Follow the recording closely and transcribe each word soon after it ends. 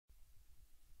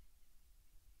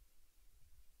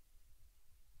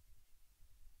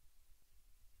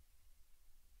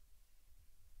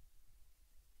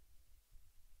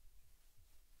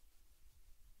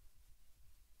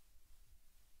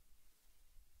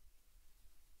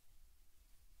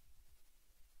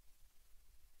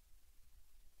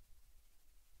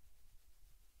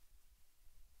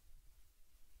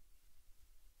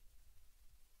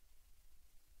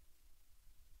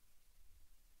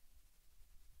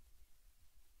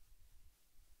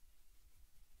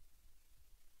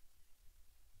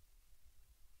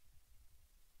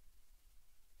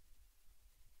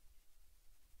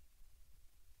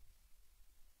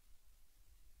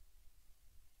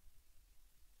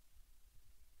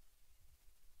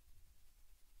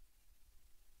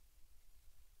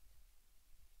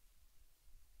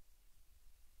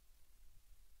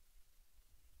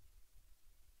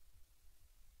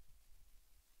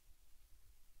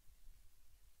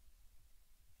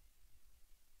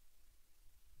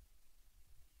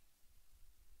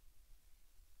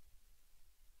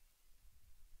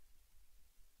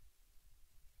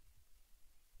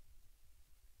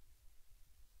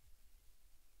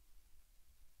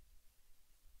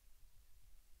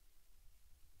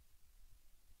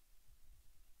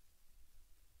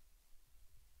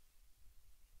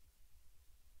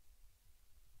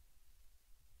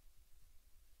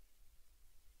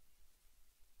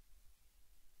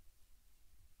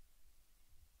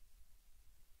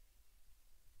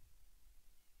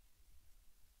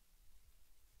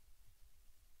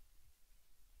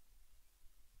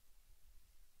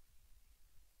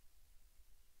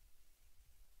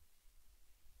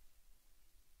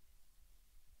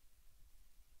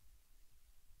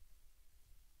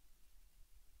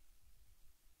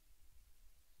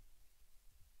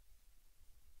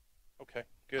Okay,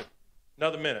 good.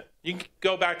 Another minute. You can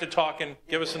go back to talking.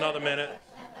 Give us another minute.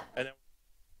 And then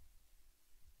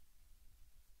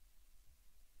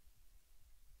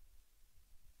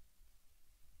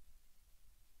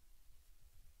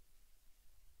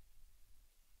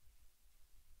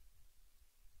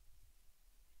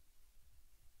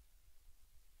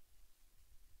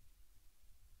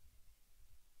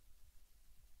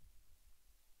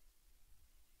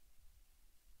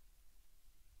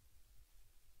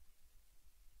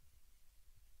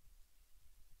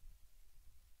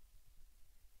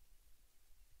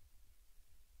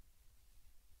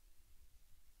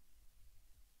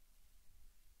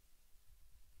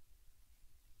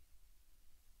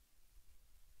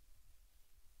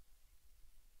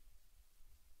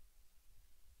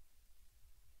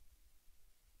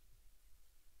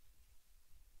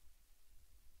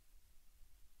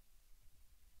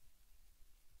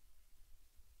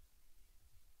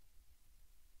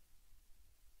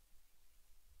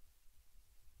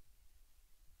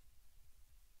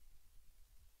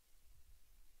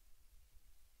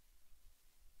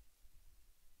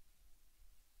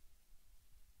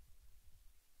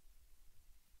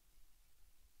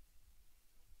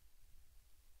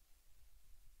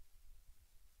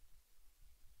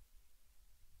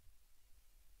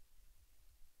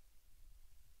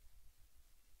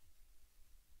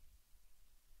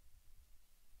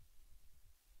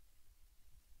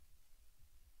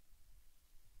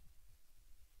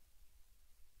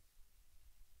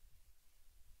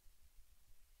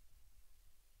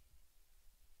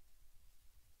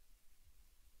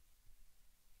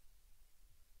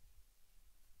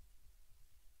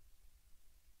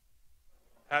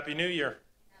Happy New Year.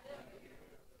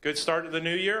 Good start to the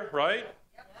new year, right?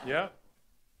 Yeah.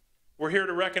 We're here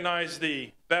to recognize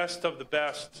the best of the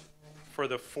best for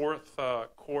the third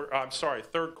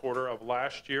quarter of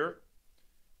last year.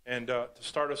 And to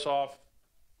start us off,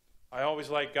 I always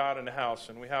like God in the house,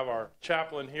 and we have our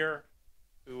chaplain here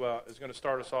who is going to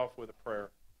start us off with a prayer.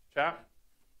 Chap?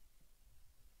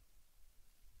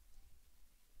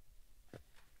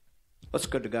 Let's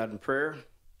go to God in prayer.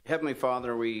 Heavenly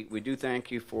Father, we do thank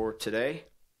you for today.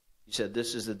 You said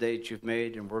this is the day that you've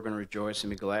made, and we're going to rejoice and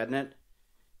be glad in it.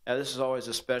 This is always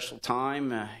a special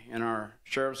time in our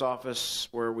sheriff's office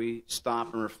where we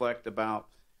stop and reflect about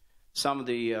some of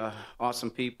the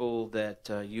awesome people that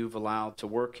you've allowed to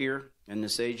work here in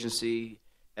this agency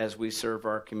as we serve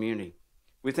our community.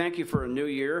 We thank you for a new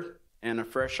year and a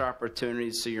fresh opportunity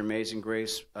to see your amazing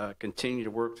grace continue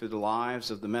to work through the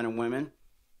lives of the men and women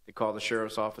that call the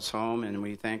sheriff's office home. And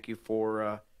we thank you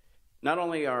for not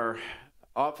only our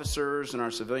officers and our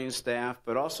civilian staff,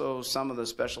 but also some of the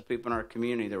special people in our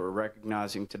community that we're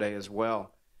recognizing today as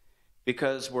well,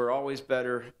 because we're always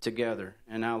better together.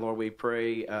 And now, Lord, we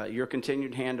pray your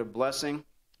continued hand of blessing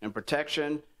and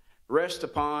protection rest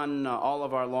upon all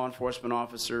of our law enforcement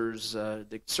officers.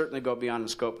 They certainly go beyond the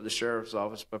scope of the sheriff's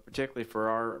office, but particularly for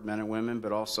our men and women,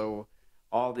 but also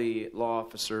all the law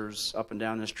officers up and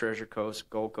down this Treasure Coast,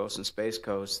 Gold Coast, and Space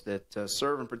Coast that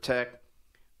serve and protect.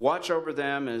 Watch over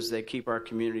them as they keep our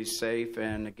communities safe.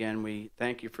 And again, we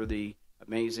thank you for the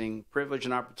amazing privilege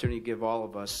and opportunity to give all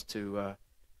of us to,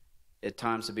 at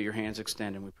times, to be your hands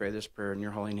extended. We pray this prayer in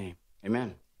your holy name.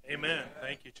 Amen. Amen.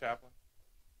 Thank you, Chaplain.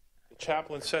 The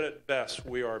chaplain said it best.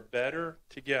 We are better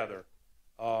together.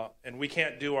 And we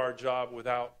can't do our job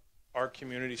without our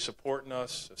community supporting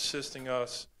us, assisting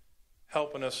us,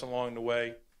 helping us along the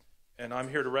way. And I'm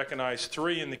here to recognize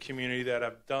 3 in the community that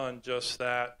have done just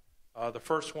that. The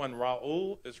first one,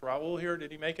 Raul. Is Raul here? Did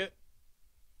he make it?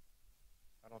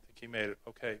 I don't think he made it.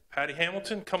 Okay. Patty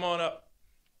Hamilton, come on up.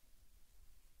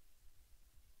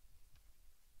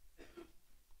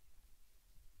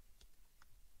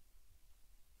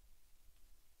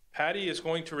 Patty is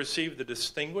going to receive the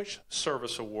Distinguished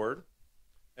Service Award.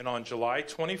 And on July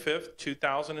 25th,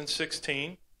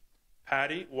 2016,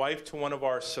 Patty, wife to one of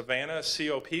our Savannah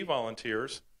COP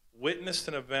volunteers, witnessed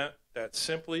an event that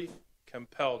simply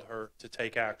compelled her to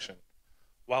take action.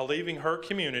 While leaving her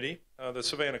community, the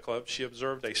Savannah Club, she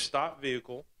observed a stopped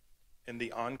vehicle in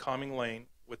the oncoming lane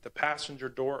with the passenger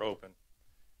door open.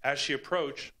 As she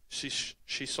approached,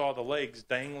 she saw the legs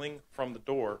dangling from the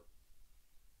door,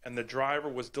 and the driver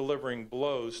was delivering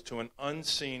blows to an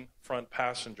unseen front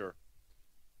passenger.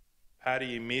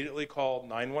 Patty immediately called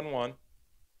 911.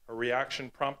 Her reaction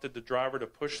prompted the driver to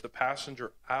push the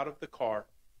passenger out of the car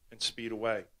and speed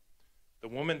away. The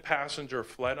woman passenger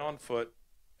fled on foot,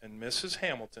 and Mrs.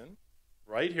 Hamilton,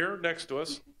 right here next to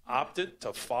us, opted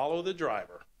to follow the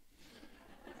driver.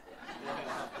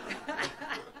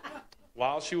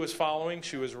 While she was following,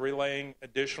 she was relaying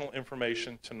additional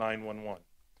information to 911.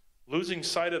 Losing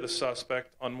sight of the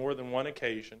suspect on more than one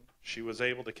occasion, she was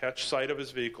able to catch sight of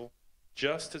his vehicle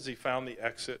just as he found the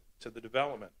exit to the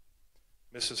development.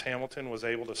 Mrs. Hamilton was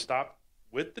able to stop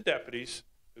with the deputies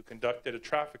who conducted a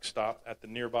traffic stop at the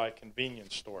nearby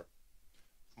convenience store.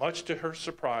 Much to her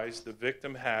surprise, the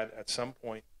victim had, at some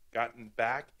point, gotten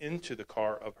back into the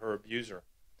car of her abuser.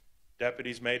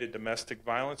 Deputies made a domestic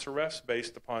violence arrest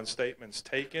based upon statements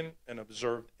taken and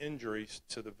observed injuries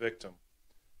to the victim.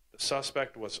 The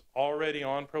suspect was already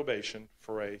on probation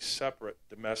for a separate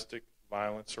domestic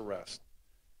violence arrest.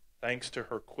 Thanks to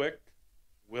her quick,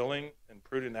 willing, and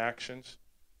prudent actions,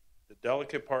 the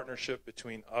delicate partnership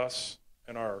between us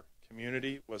and our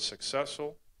community was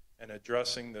successful in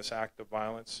addressing this act of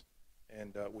violence.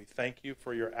 And we thank you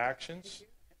for your actions.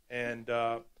 And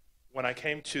when I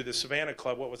came to the Savannah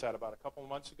Club, what was that, about a couple of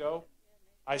months ago?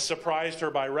 I surprised her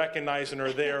by recognizing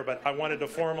her there, but I wanted to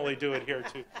formally do it here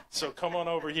too. So come on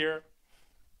over here,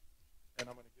 and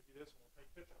I'm going to give you this, and we'll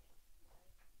take pictures.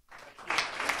 Thanks for getting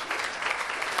involved.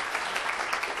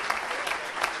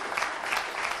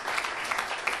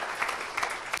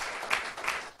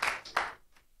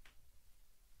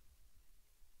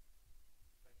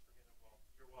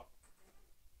 You're welcome.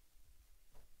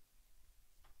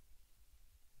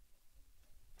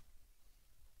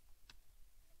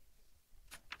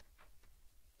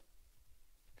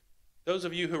 Those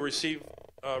of you who receive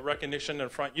recognition in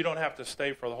front, you don't have to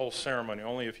stay for the whole ceremony,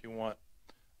 only if you want.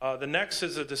 The next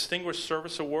is a Distinguished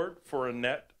Service Award for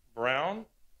Annette Brown,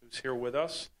 who's here with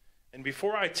us. And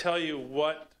before I tell you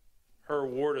what her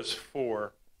award is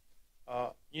for,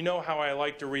 you know how I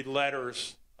like to read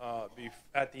letters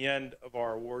at the end of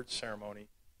our awards ceremony.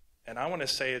 And I want to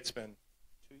say it's been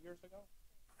 2 years ago?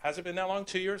 Has it been that long?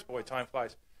 2 years? Boy, time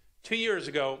flies. 2 years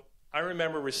ago, I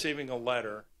remember receiving a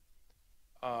letter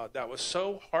that was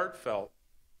so heartfelt,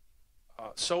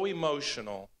 so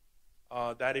emotional,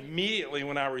 that immediately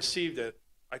when I received it,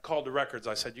 I called the records.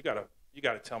 I said, you got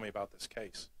to tell me about this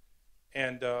case.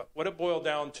 And what it boiled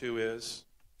down to is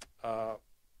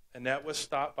Annette was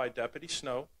stopped by Deputy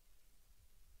Snow.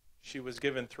 She was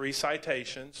given 3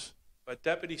 citations, but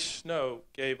Deputy Snow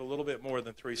gave a little bit more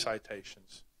than 3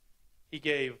 citations. He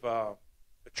gave a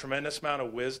tremendous amount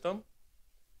of wisdom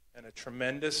and a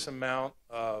tremendous amount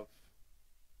of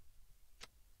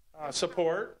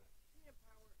support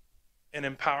and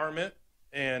empowerment.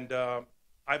 And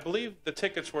I believe the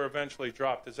tickets were eventually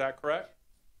dropped. Is that correct?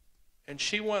 And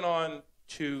she went on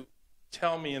to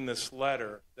tell me in this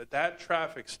letter that that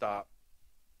traffic stop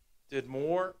did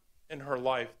more in her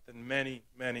life than many,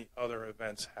 many other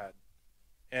events had.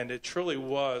 And it truly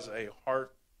was a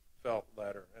heartfelt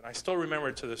letter. And I still remember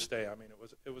it to this day. I mean,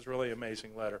 it was really an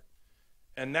amazing letter.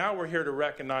 And now we're here to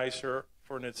recognize her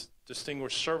for an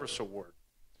Distinguished Service Award.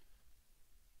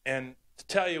 And to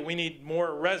tell you, we need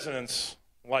more residents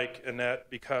like Annette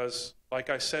because, like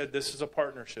I said, this is a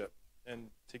partnership. And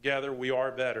together we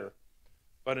are better.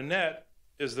 But Annette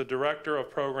is the Director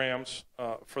of Programs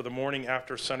for the Morning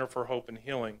After Center for Hope and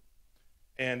Healing,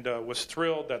 and was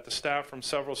thrilled that the staff from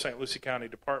several St. Lucie County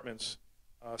departments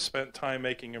spent time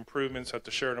making improvements at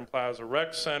the Sheridan Plaza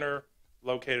Rec Center,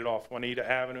 located off Juanita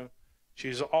Avenue.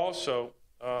 She's also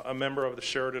a member of the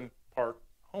Sheridan Park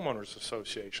Homeowners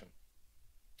Association.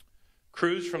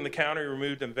 Crews from the county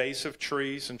removed invasive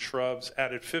trees and shrubs,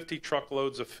 added 50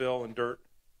 truckloads of fill and dirt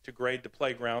to grade the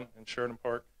playground in Sheridan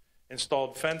Park,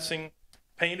 installed fencing,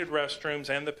 painted restrooms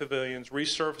and the pavilions,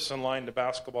 resurfaced and lined the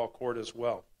basketball court as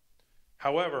well.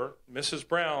 However, Mrs.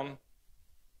 Brown,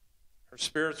 her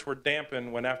spirits were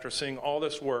dampened when, after seeing all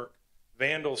this work,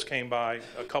 vandals came by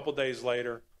a couple days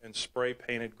later and spray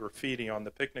painted graffiti on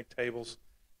the picnic tables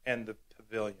and the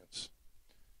pavilions.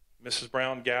 Mrs.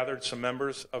 Brown gathered some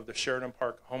members of the Sheridan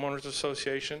Park Homeowners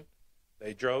Association.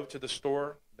 They drove to the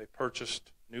store, they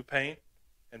purchased new paint,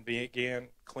 and began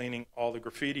cleaning all the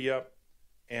graffiti up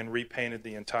and repainted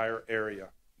the entire area.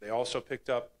 They also picked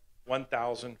up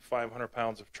 1,500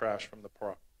 pounds of trash from the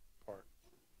park.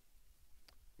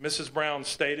 Mrs. Brown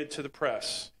stated to the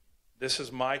press, "This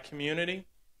is my community,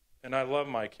 and I love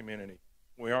my community.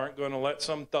 We aren't going to let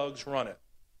some thugs run it."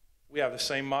 We have the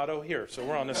same motto here, so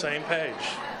we're on the same page.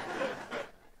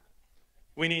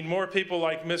 We need more people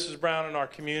like Mrs. Brown in our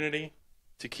community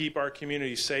to keep our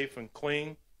community safe and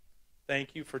clean.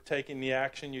 Thank you for taking the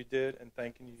action you did, and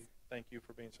thank you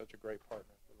for being such a great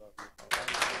partner. We love you.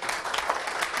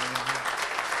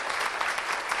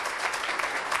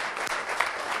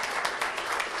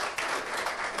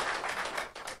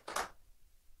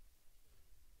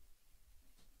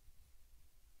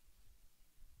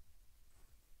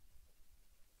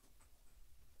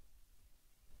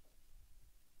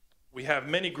 We We have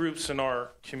many groups in our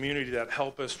community that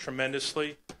help us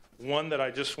tremendously. One that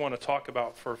I just want to talk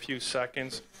about for a few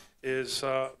seconds is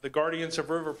the Guardians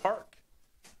of River Park.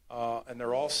 And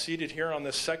they're all seated here on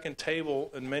this second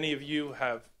table, and many of you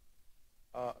have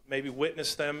maybe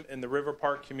witnessed them in the River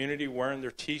Park community wearing their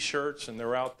T-shirts, and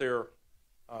they're out there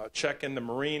checking the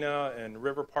marina and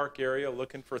River Park area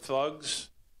looking for thugs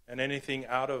and anything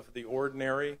out of the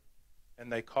ordinary.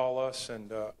 And they call us,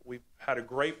 and we've had a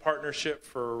great partnership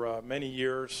for many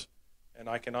years. And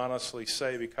I can honestly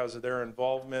say, because of their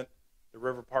involvement, the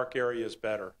River Park area is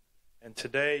better. And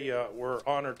today, we're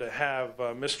honored to have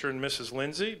Mr. and Mrs.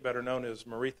 Lindsay, better known as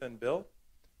Maritha and Bill,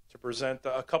 to present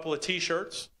a couple of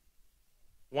T-shirts.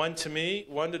 One to me,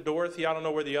 one to Dorothy. I don't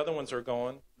know where the other ones are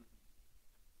going.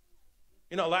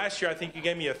 You know, last year I think you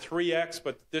gave me a 3X,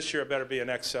 but this year it better be an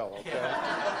XL, okay?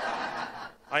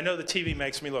 I know the TV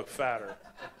makes me look fatter.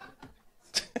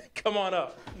 Come on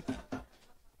up.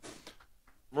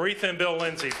 Maritha and Bill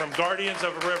Lindsay from Guardians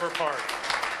of River Park.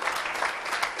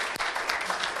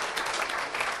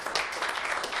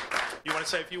 You want to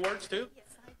say a few words, too?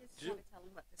 Yes, I just want to tell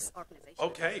them what this organization is.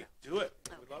 Okay, do it.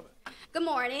 We love it. Good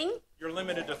morning. You're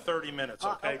limited to 30 minutes,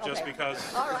 okay? Okay. Just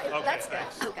because. All right, Okay, that's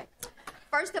thanks. good. Okay.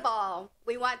 First of all,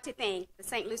 we want to thank the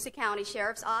St. Lucie County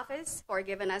Sheriff's Office for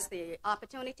giving us the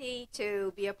opportunity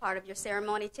to be a part of your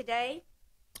ceremony today.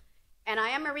 And I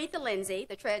am Maritha Lindsay,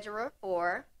 the treasurer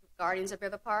for Guardians of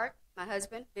River Park. My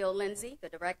husband, Bill Lindsay, the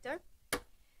director.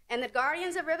 And the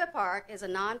Guardians of River Park is a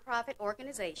nonprofit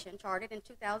organization chartered in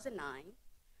 2009.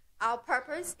 Our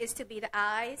purpose is to be the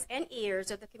eyes and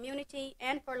ears of the community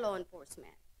and for law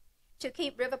enforcement, to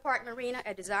keep River Park Marina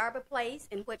a desirable place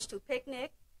in which to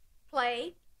picnic,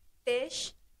 play,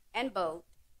 fish, and boat,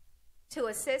 to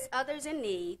assist others in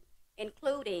need,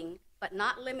 including but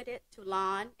not limited to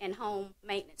lawn and home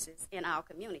maintenances in our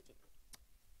community.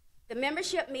 The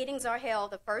membership meetings are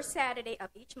held the first Saturday of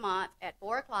each month at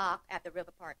 4 o'clock at the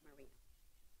River Park Marina.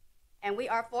 And we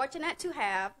are fortunate to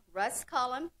have Russ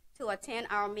Cullum to attend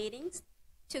our meetings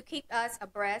to keep us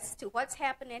abreast to what's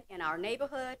happening in our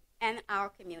neighborhood and our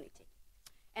community.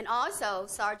 And also,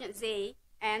 Sergeant Z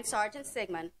and Sergeant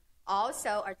Sigmund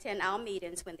also attend our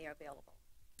meetings when they're available.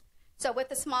 So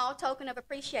with a small token of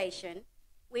appreciation,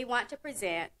 we want to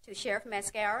present to Sheriff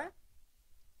Mascara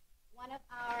one of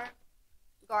our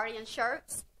Guardian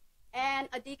shirts and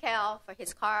a decal for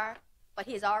his car, but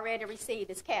he's already received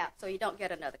his cap, so you don't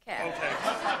get another cap. Okay.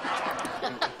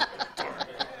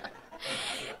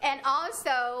 And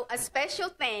also a special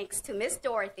thanks to Miss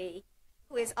Dorothy,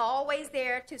 who is always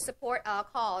there to support our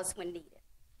cause when needed.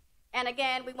 And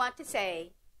again, we want to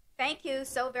say thank you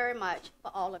so very much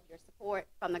for all of your support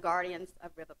from the Guardians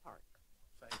of River Park.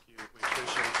 Thank you. We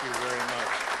appreciate you very much.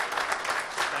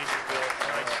 Thank you, Bill.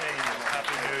 Nice seeing you.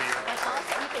 Happy New Year. And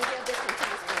also, you can give this one to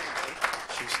Miss Dorothy.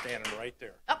 She's standing right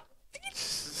there. Oh.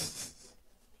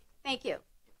 Thank you.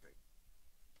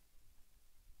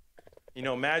 You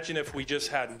know, imagine if we just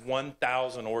had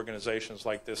 1,000 organizations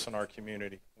like this in our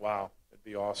community. Wow, it'd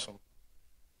be awesome.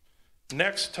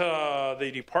 Next,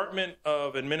 the Department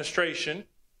of Administration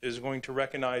is going to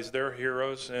recognize their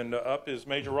heroes, and up is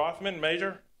Major Rothman.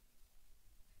 Major?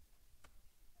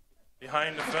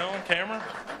 Behind the film camera.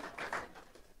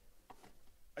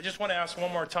 I just want to ask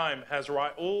one more time, has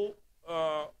Raul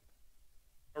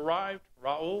arrived?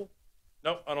 Raul?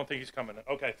 Nope, I don't think he's coming.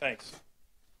 Okay, thanks.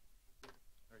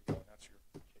 There you go. That's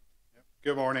your.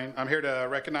 Good morning. I'm here to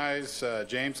recognize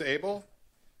James Abel,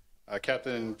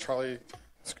 Captain Charlie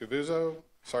Scavuzzo,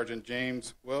 Sergeant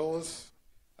James Willis,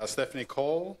 Stephanie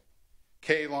Cole,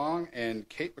 Kay Long, and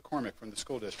Kate McCormick from the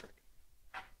school district.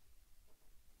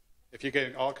 If you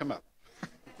can all come up.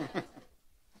 They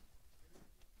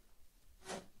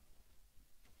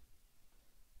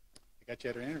got you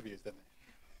at our interviews, didn't they?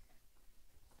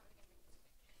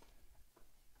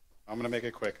 I'm going to make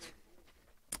it quick.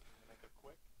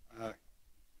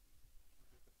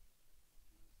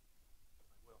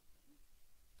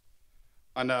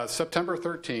 On September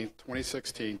 13th,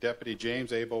 2016, Deputy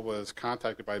James Abel was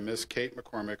contacted by Miss Kate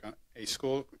McCormick, a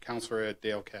school counselor at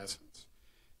Dale Cassins.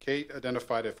 Kate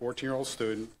identified a 14-year-old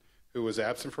student who was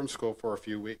absent from school for a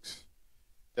few weeks.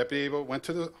 Deputy Abel went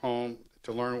to the home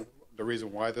to learn the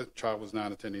reason why the child was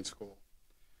not attending school.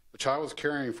 The child was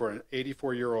caring for an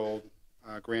 84-year-old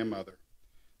grandmother.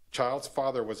 The child's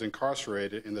father was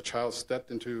incarcerated, and the child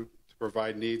stepped in to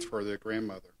provide needs for the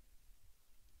grandmother.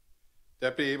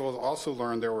 Deputy Abel also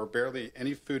learned there were barely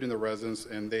any food in the residence,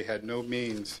 and they had no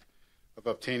means of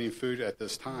obtaining food at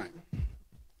this time.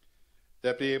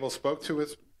 Deputy Abel spoke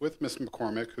with Ms.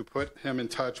 McCormick, who put him in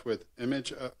touch with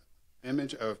Image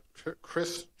of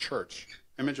Christ Church.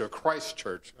 I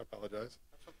apologize.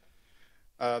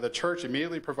 The church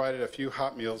immediately provided a few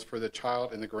hot meals for the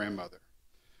child and the grandmother.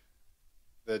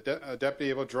 The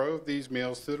Deputy Abel drove these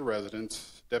meals to the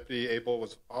residence. Deputy Abel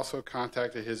was also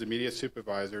contacted his immediate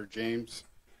supervisor,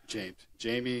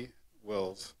 Jamie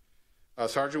Wills.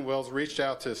 Sergeant Wills reached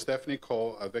out to Stephanie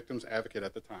Cole, a victim's advocate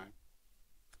at the time,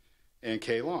 and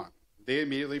Kay Long. They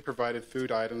immediately provided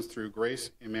food items through Grace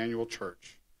Emmanuel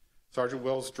Church. Sergeant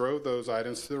Wills drove those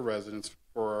items to the residence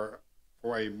for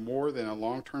a more than a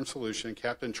long-term solution.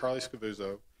 Captain Charlie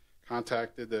Scavuzzo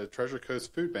contacted the Treasure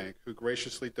Coast Food Bank, who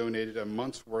graciously donated a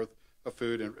month's worth of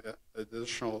food and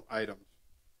essential items.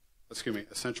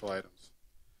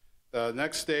 The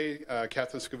next day,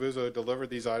 Captain Scavuzzo delivered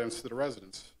these items to the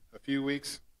residents. A few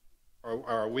weeks,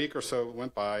 or a week or so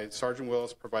went by. Sergeant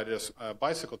Willis provided a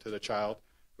bicycle to the child,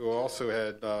 who also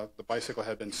had the bicycle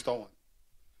had been stolen.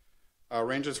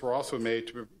 Arrangements were also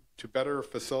made to better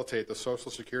facilitate the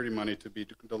Social Security money to be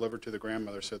delivered to the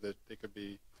grandmother so that they could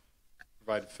be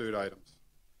provided food items.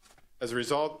 As a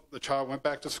result, the child went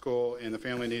back to school and the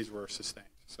family needs were sustained.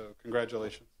 So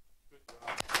congratulations.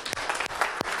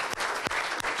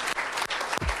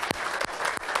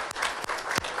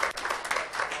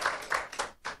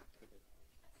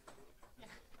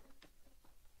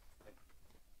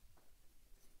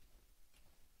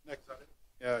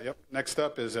 Next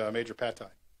up is Major Patai.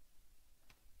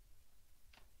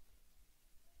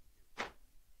 Good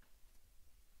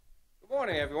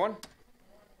morning, everyone.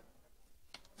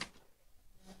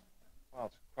 Wow,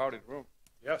 it's a crowded room.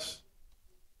 Yes.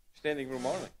 Standing room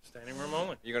only. Standing room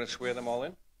only. You going to swear them all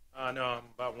in? No, I'm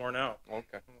about worn out.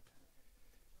 Okay.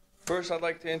 First, I'd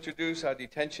like to introduce our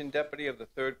detention deputy of the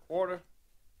third quarter,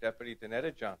 Deputy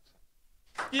Danetta Johnson.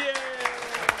 Yay!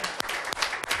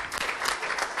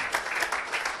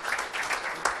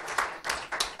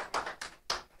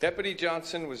 Deputy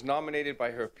Johnson was nominated by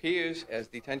her peers as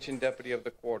detention deputy of the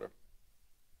quarter.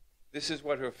 This is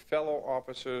what her fellow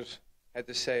officers had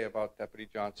to say about Deputy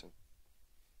Johnson.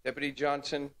 Deputy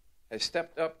Johnson has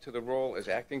stepped up to the role as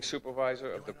acting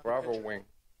supervisor of the Bravo Wing.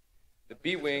 The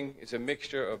B Wing is a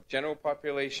mixture of general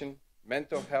population,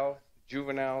 mental health,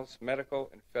 juveniles,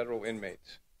 medical, and federal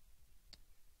inmates.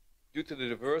 Due to the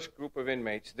diverse group of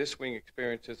inmates, this wing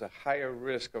experiences a higher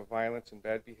risk of violence and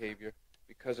bad behavior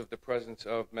because of the presence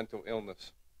of mental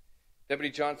illness. Deputy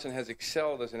Johnson has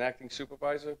excelled as an acting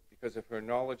supervisor because of her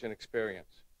knowledge and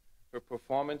experience. Her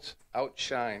performance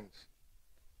outshines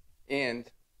and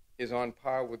is on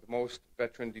par with most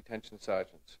veteran detention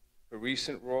sergeants. Her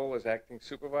recent role as acting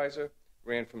supervisor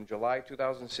ran from July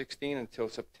 2016 until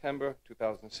September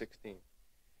 2016.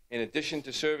 In addition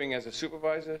to serving as a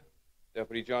supervisor,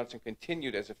 Deputy Johnson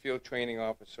continued as a field training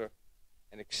officer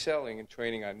and excelling in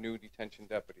training our new detention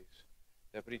deputies.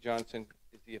 Deputy Johnson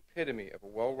is the epitome of a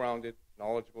well-rounded,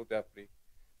 knowledgeable deputy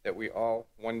that we all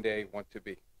one day want to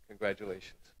be.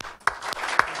 Congratulations.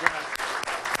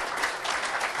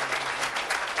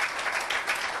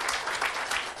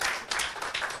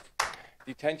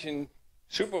 Detention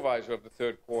supervisor of the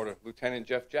third quarter, Lieutenant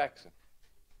Jeff Jackson.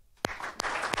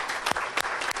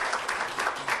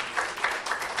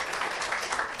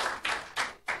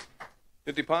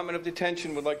 The Department of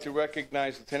Detention would like to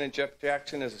recognize Lieutenant Jeff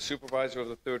Jackson as the supervisor of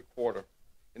the third quarter.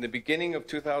 In the beginning of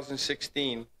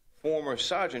 2016, former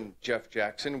Sergeant Jeff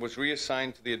Jackson was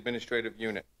reassigned to the administrative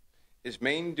unit. His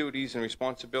main duties and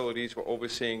responsibilities were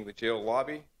overseeing the jail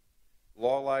lobby,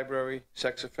 law library,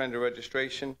 sex offender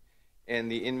registration, and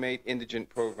the inmate indigent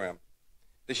program.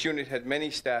 This unit had many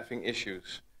staffing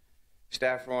issues.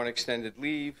 Staff were on extended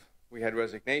leave, we had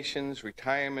resignations,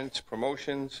 retirements,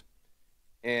 promotions,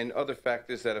 and other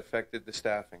factors that affected the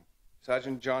staffing.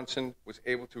 Sergeant Johnson was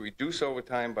able to reduce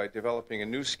overtime by developing a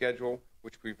new schedule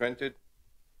which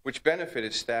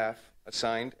benefited staff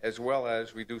assigned as well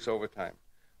as reduce overtime.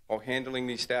 While handling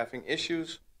these staffing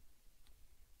issues,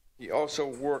 he also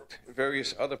worked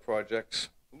various other projects,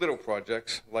 little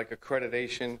projects like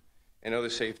accreditation and other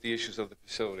safety issues of the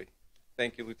facility.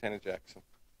 Thank you, Lieutenant Jackson.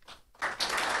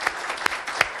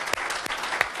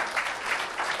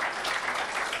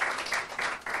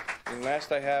 And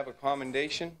last, I have a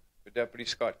commendation for Deputy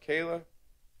Scott Kaler,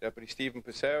 Deputy Stephen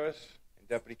Paceras, and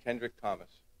Deputy Kendrick Thomas.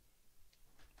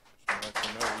 Just to let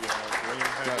you know, William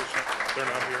had they're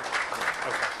not here.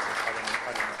 Okay. I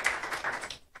didn't know.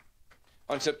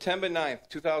 On September 9th,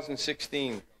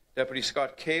 2016, Deputy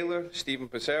Scott Kaler, Stephen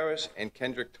Paceras, and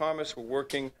Kendrick Thomas were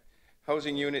working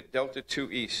Housing Unit Delta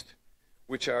 2 East,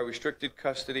 which are restricted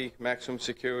custody, maximum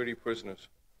security prisoners.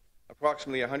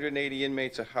 Approximately 180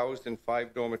 inmates are housed in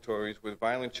 5 dormitories with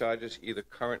violent charges either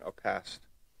current or past.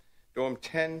 Dorm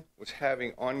 10 was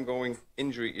having ongoing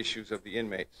injury issues of the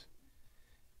inmates.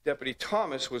 Deputy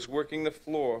Thomas was working the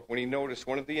floor when he noticed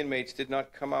one of the inmates did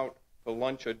not come out for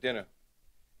lunch or dinner.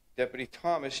 Deputy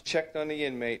Thomas checked on the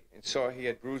inmate and saw he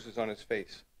had bruises on his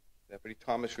face. Deputy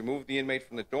Thomas removed the inmate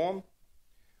from the dorm.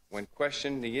 When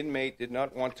questioned, the inmate did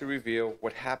not want to reveal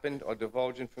what happened or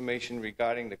divulge information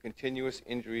regarding the continuous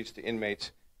injuries to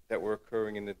inmates that were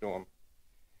occurring in the dorm.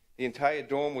 The entire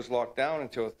dorm was locked down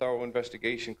until a thorough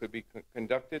investigation could be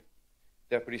conducted.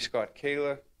 Deputy Scott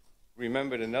Kaler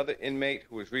remembered another inmate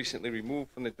who was recently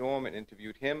removed from the dorm and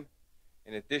interviewed him.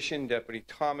 In addition, Deputy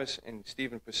Thomas and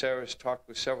Stephen Paceris talked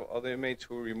with several other inmates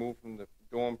who were removed from the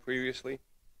dorm previously.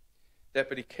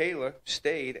 Deputy Kaler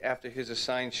stayed after his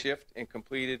assigned shift and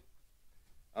completed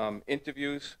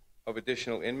interviews of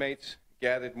additional inmates,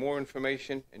 gathered more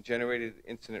information, and generated an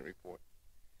incident report.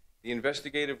 The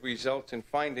investigative results and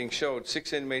findings showed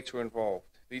 6 inmates were involved.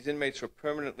 These inmates were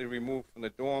permanently removed from the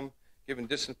dorm, given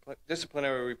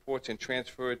disciplinary reports, and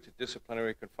transferred to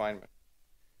disciplinary confinement.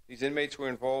 These inmates were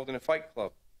involved in a fight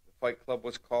club. The fight club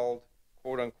was called,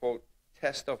 quote-unquote,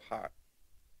 Test of Heart.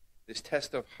 This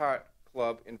Test of Heart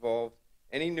club involved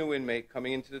any new inmate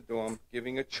coming into the dorm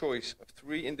giving a choice of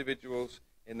 3 individuals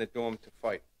in the dorm to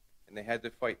fight, and they had to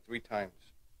fight 3 times.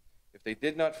 If they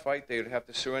did not fight, they would have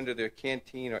to surrender their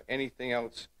canteen or anything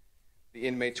else the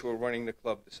inmates who were running the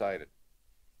club decided.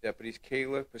 Deputies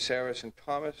Kaler, Paceris, and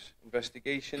Thomas'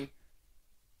 investigation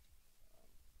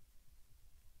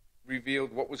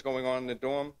revealed what was going on in the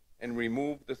dorm and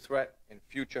removed the threat and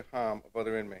future harm of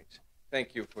other inmates.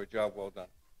 Thank you for a job well done.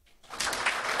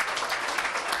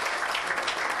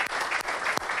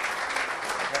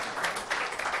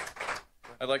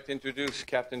 I'd like to introduce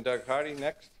Captain Doug Hardy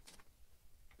next.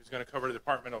 Who's going to cover the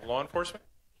Department of Law Enforcement?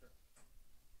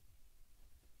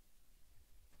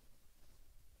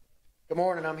 Good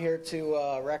morning. I'm here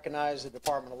to recognize the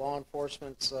Department of Law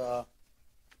Enforcement's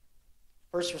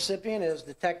first recipient is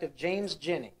Detective James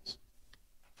Jennings.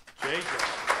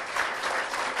 JJ.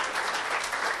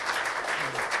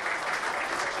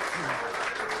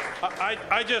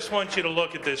 I just want you to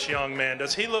look at this young man.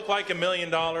 Does he look like $1 million?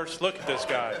 Look at this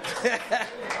guy.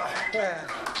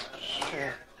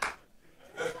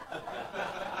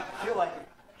 Feel like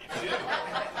it.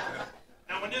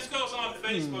 Now, when this goes on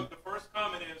Facebook, the first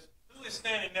comment is, who is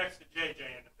standing next to JJ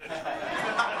in the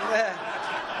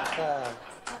picture?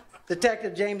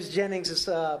 Detective James Jennings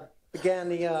began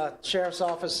the Sheriff's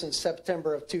Office in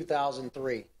September of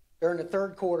 2003. During the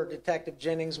third quarter, Detective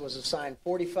Jennings was assigned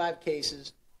 45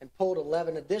 cases and pulled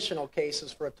 11 additional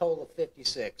cases for a total of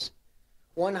 56.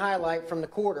 One highlight from the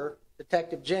quarter,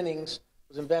 Detective Jennings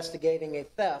was investigating a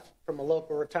theft from a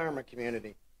local retirement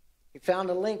community. He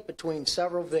found a link between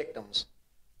several victims.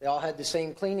 They all had the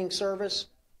same cleaning service.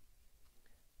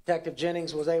 Detective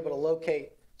Jennings was able to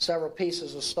locate several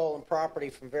pieces of stolen property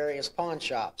from various pawn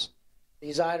shops.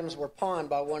 These items were pawned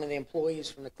by one of the employees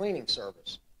from the cleaning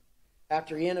service.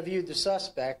 After he interviewed the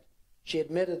suspect, she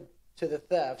admitted to the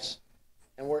thefts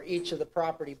and where each of the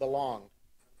property belonged.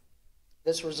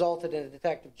 This resulted in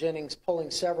Detective Jennings pulling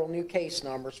several new case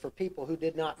numbers for people who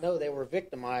did not know they were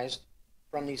victimized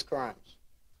from these crimes.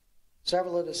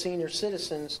 Several of the senior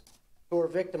citizens who were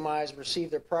victimized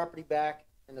received their property back,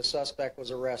 and the suspect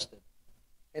was arrested.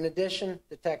 In addition,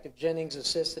 Detective Jennings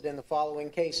assisted in the following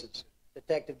cases.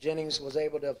 Detective Jennings was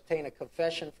able to obtain a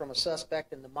confession from a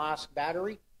suspect in the mosque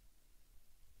battery.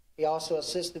 He also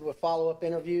assisted with follow-up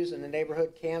interviews in the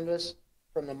neighborhood canvass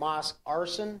from the mosque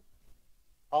arson,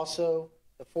 also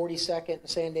the 42nd and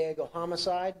San Diego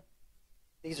homicide.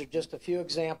 These are just a few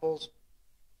examples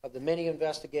of the many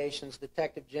investigations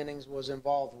Detective Jennings was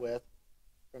involved with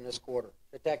from this quarter.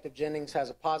 Detective Jennings has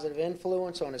a positive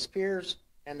influence on his peers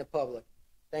and the public.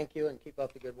 Thank you, and keep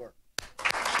up the good work.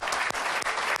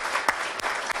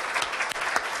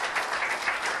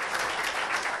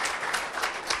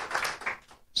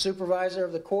 Supervisor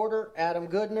of the quarter, Adam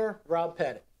Goodner, Rob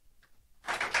Pettit.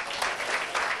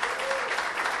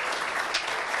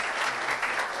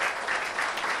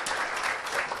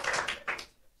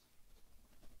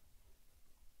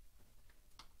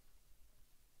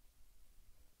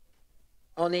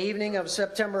 On the evening of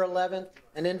September 11th,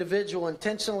 an individual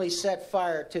intentionally set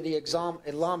fire to the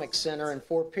Islamic Center in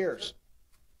Fort Pierce.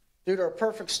 Due to a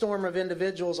perfect storm of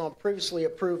individuals on previously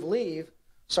approved leave,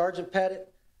 Sergeant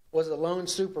Pettit was the lone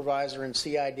supervisor in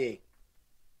CID.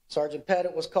 Sergeant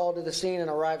Pettit was called to the scene and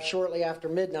arrived shortly after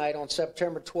midnight on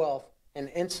September 12th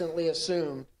and instantly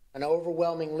assumed an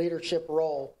overwhelming leadership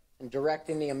role in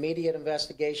directing the immediate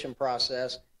investigation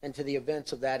process into the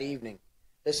events of that evening.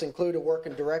 This included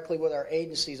working directly with our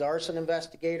agency's arson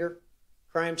investigator,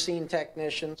 crime scene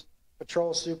technicians,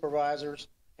 patrol supervisors,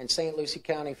 and St. Lucie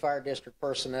County Fire District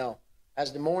personnel.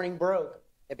 As the morning broke,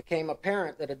 it became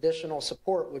apparent that additional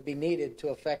support would be needed to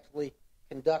effectively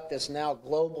conduct this now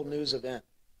global news event.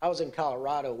 I was in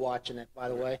Colorado watching it, by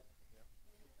the way.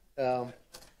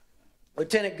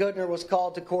 Lieutenant Goodner was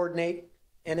called to coordinate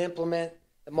and implement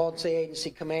the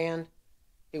multi-agency command.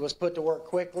 He was put to work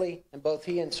quickly, and both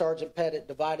he and Sergeant Pettit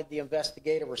divided the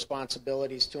investigative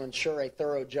responsibilities to ensure a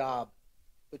thorough job.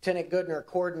 Lieutenant Goodner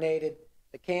coordinated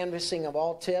the canvassing of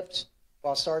all tips,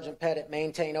 while Sergeant Pettit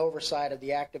maintained oversight of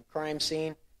the active crime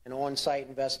scene and on-site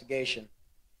investigation.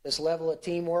 This level of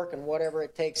teamwork and whatever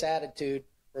it takes attitude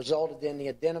resulted in the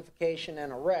identification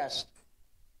and arrest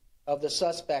of the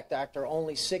suspect after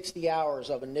only 60 hours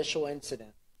of initial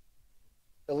incident.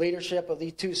 The leadership of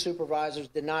these two supervisors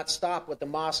did not stop with the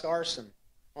mosque arson.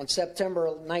 On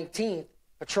September 19th,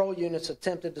 patrol units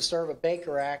attempted to serve a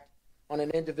Baker Act on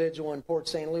an individual in Port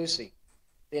St. Lucie.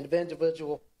 The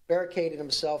individual barricaded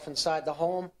himself inside the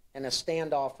home, and a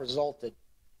standoff resulted.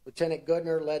 Lieutenant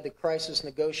Goodner led the crisis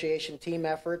negotiation team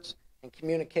efforts and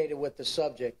communicated with the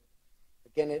subject,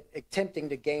 again attempting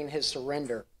to gain his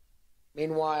surrender.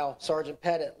 Meanwhile, Sergeant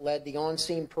Pettit led the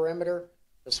on-scene perimeter,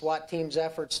 the SWAT team's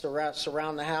efforts to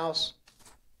surround the house,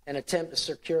 and attempt to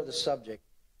secure the subject.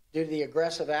 Due to the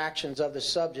aggressive actions of the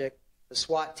subject, the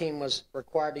SWAT team was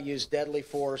required to use deadly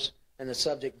force, and the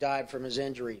subject died from his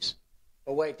injuries.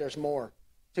 But wait, there's more.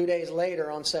 2 days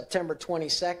later, on September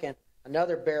 22nd,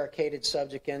 another barricaded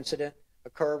subject incident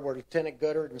occurred where Lieutenant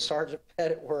Goodard and Sergeant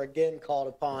Pettit were again called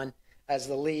upon as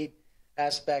the lead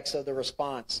aspects of the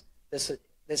response.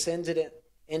 This incident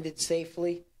ended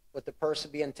safely, with the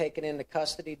person being taken into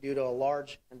custody due to a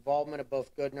large involvement of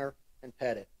both Goodner and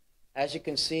Pettit. As you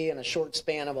can see, in a short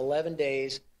span of 11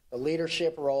 days, the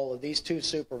leadership role of these two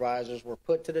supervisors were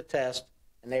put to the test,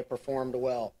 and they performed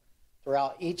well.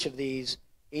 Throughout each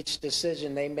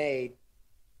decision they made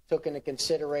took into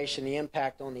consideration the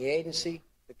impact on the agency,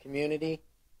 the community,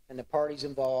 and the parties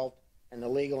involved, and the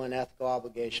legal and ethical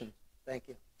obligations. Thank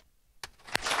you.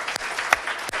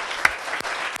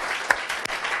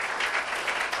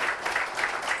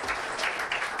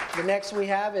 The next we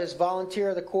have is Volunteer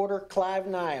of the Quarter, Clive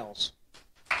Niles.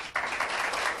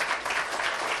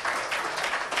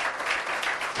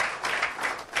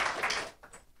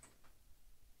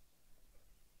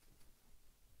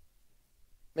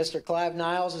 Mr. Clive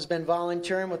Niles has been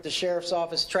volunteering with the Sheriff's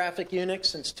Office Traffic Unit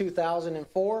since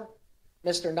 2004.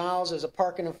 Mr. Niles is a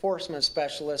parking enforcement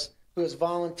specialist who has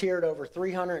volunteered over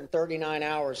 339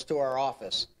 hours to our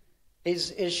office.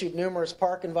 He's issued numerous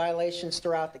parking violations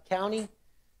throughout the county.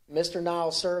 Mr.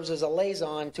 Niles serves as a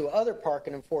liaison to other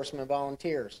parking enforcement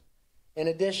volunteers. In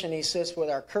addition, he assists with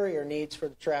our courier needs for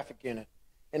the traffic unit.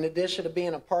 In addition to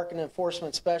being a parking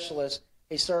enforcement specialist,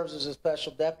 he serves as a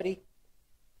special deputy.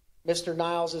 Mr.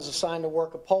 Niles is assigned to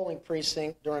work a polling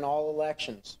precinct during all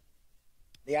elections.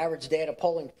 The average day at a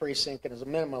polling precinct is a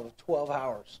minimum of 12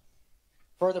 hours.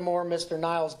 Furthermore, Mr.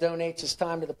 Niles donates his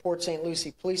time to the Port St.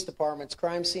 Lucie Police Department's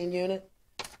crime scene unit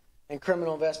and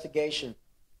criminal investigation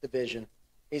division.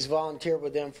 He's volunteered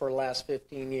with them for the last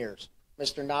 15 years.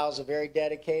 Mr. Niles is a very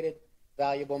dedicated,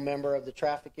 valuable member of the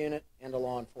traffic unit and of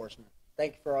law enforcement.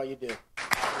 Thank you for all you do.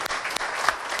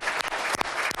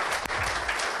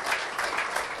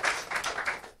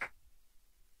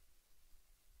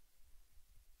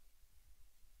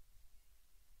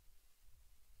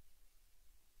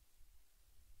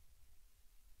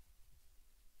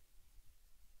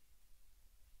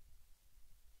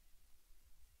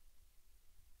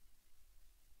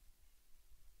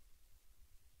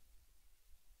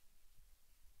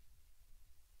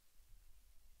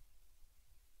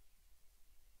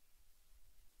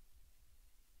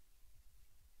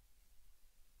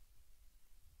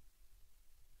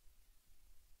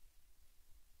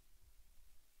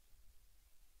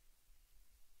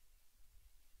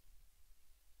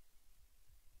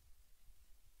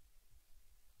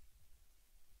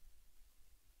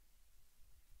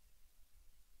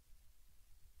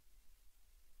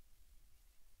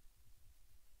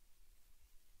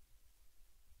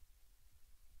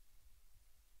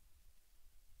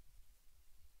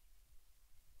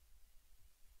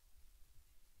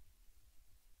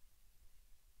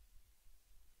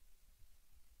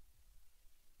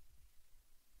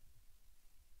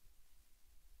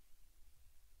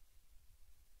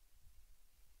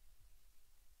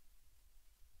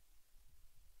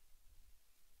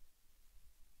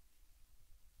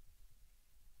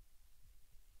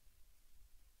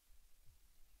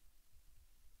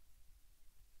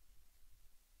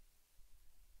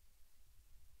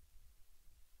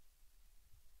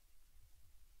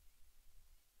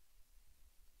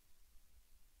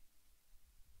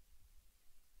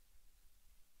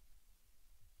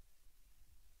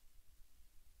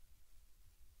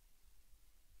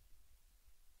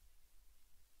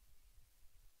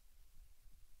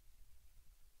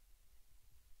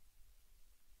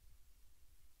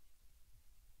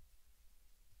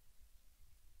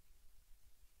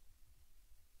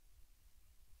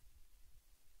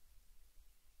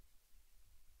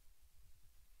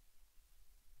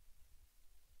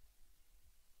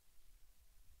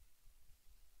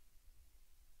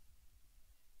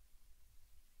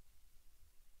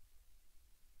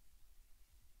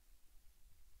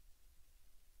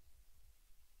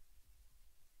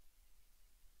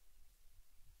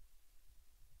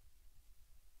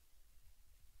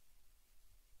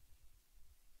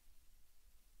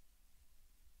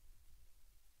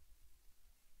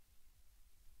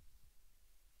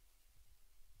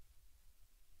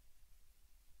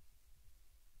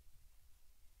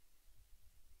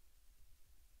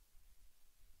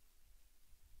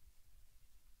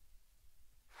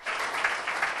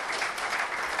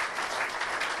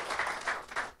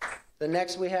 The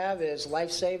next we have is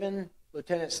life-saving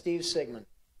Lieutenant Steve Sigmund.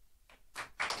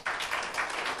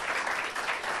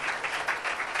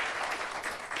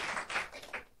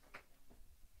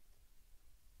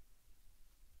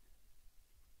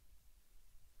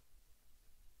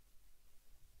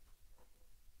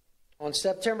 On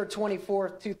September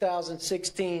 24,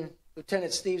 2016,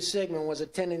 Lieutenant Steve Sigmund was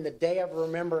attending the Day of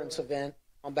Remembrance event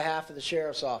on behalf of the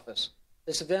Sheriff's Office.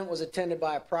 This event was attended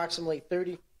by approximately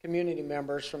 30 community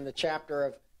members from the chapter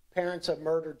of Parents of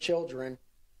Murdered Children.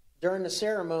 During the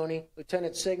ceremony,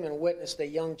 Lieutenant Sigmund witnessed a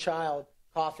young child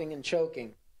coughing and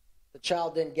choking. The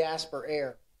child didn't gasp for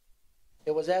air.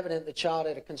 It was evident the child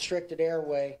had a constricted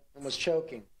airway and was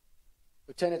choking.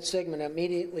 Lieutenant Sigmund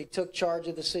immediately took charge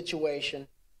of the situation,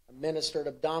 administered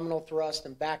abdominal thrust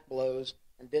and back blows,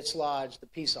 and dislodged the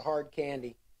piece of hard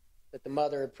candy that the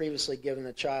mother had previously given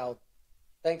the child.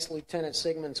 Thanks to Lieutenant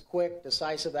Sigmund's quick,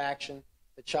 decisive action,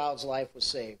 the child's life was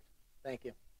saved. Thank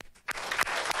you.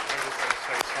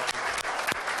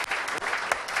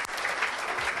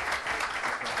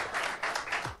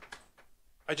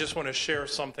 I just want to share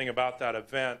something about that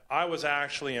event. I was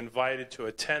actually invited to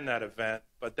attend that event,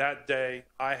 but that day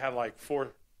I had like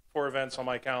four events on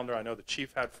my calendar. I know the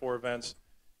chief had 4 events,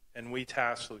 and we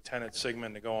tasked Lieutenant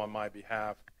Sigmund to go on my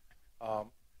behalf.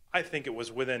 I think it was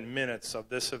within minutes of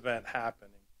this event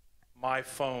happening. My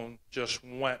phone just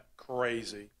went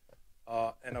crazy.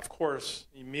 And of course,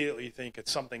 immediately you think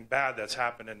it's something bad that's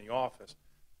happened in the office.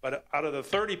 But out of the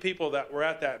 30 people that were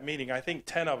at that meeting, I think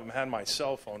 10 of them had my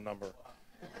cell phone number.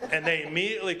 And they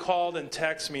immediately called and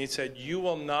texted me and said, "You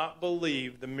will not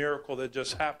believe the miracle that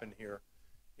just happened here."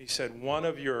 He said, "One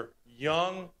of your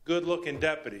young, good-looking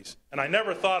deputies," and I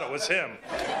never thought it was him.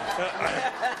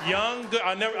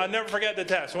 I'll never forget the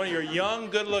text. "One of your young,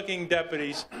 good-looking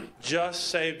deputies just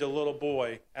saved a little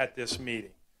boy at this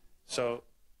meeting." So,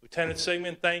 Lieutenant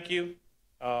Sigmund, thank you.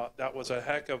 That was a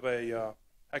heck of a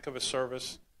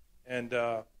service, and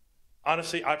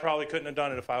honestly, I probably couldn't have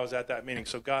done it if I was at that meeting.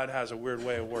 So God has a weird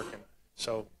way of working.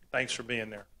 So thanks for being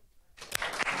there.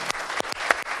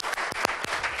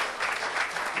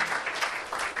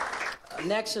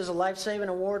 Next is a life-saving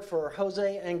award for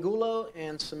Jose Angulo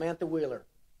and Samantha Wheeler.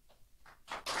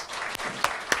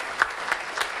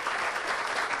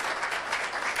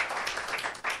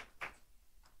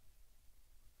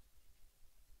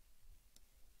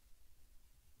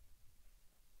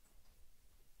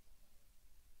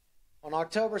 On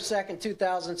October 2nd,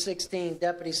 2016,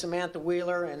 Deputy Samantha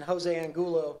Wheeler and Jose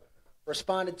Angulo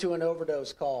responded to an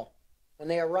overdose call. When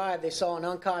they arrived, they saw an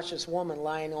unconscious woman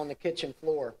lying on the kitchen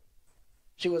floor.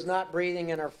 She was not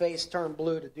breathing, and her face turned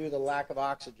blue due to the lack of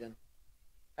oxygen.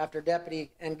 After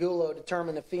Deputy Angulo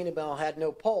determined the female had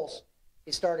no pulse,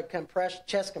 he started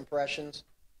chest compressions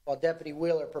while Deputy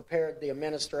Wheeler prepared the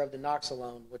administer of the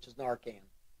Noxolone, which is Narcan.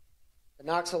 The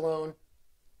Noxolone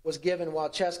was given while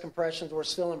chest compressions were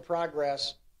still in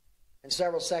progress, and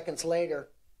several seconds later,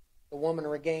 the woman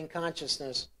regained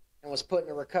consciousness and was put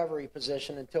in a recovery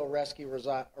position until rescue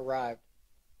arrived.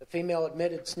 The female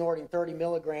admitted snorting 30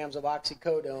 milligrams of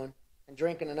oxycodone and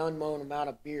drinking an unknown amount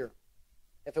of beer.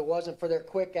 If it wasn't for their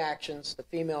quick actions, the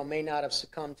female may not have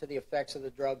succumbed to the effects of the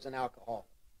drugs and alcohol.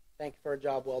 Thank you for a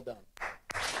job well done.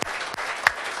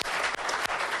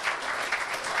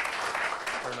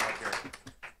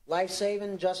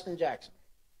 Life-saving Justin Jackson.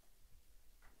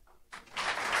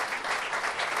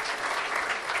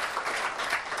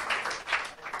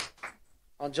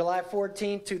 On July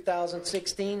 14,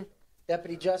 2016,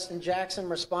 Deputy Justin Jackson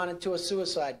responded to a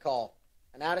suicide call.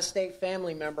 An out-of-state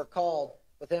family member called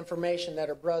with information that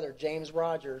her brother, James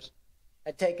Rogers,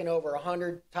 had taken over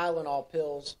 100 Tylenol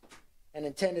pills and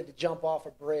intended to jump off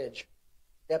a bridge.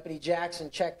 Deputy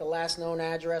Jackson checked the last known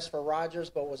address for Rogers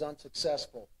but was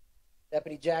unsuccessful.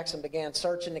 Deputy Jackson began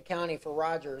searching the county for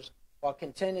Rogers while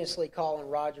continuously calling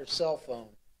Rogers' cell phone.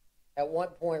 At one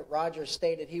point, Rogers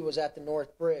stated he was at the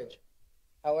North Bridge.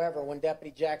 However, when Deputy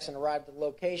Jackson arrived at the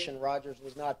location, Rogers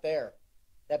was not there.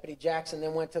 Deputy Jackson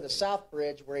then went to the South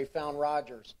Bridge where he found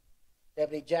Rogers.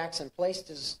 Deputy Jackson placed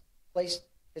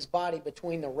his body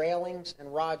between the railings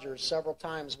and Rogers several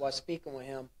times while speaking with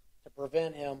him to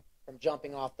prevent him from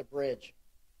jumping off the bridge.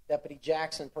 Deputy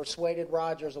Jackson persuaded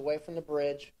Rogers away from the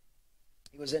bridge.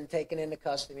 He was then taken into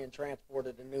custody and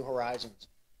transported to New Horizons.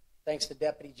 Thanks to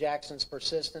Deputy Jackson's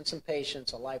persistence and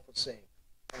patience, a life was saved.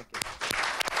 Thank you.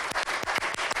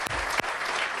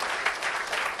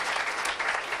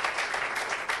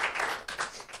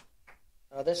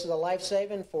 This is a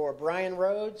life-saving for Brian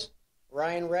Rhodes,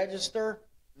 Ryan Register,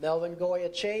 Melvin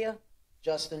Goyachea,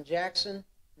 Justin Jackson,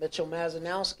 Mitchell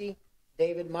Mazanowski,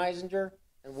 David Meisinger,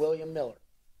 and William Miller.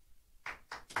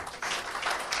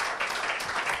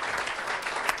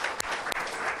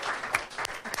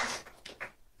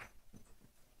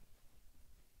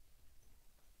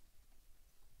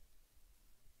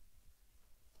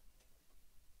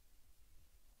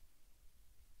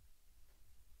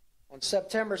 On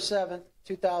September 7,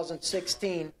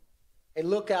 2016, a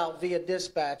lookout via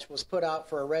dispatch was put out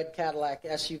for a red Cadillac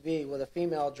SUV with a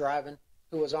female driving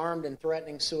who was armed and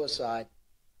threatening suicide.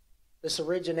 This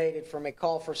originated from a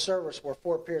call for service where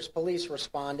Fort Pierce police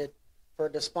responded for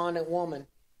a despondent woman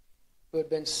who had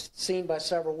been seen by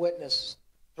several witnesses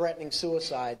threatening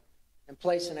suicide and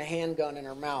placing a handgun in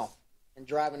her mouth and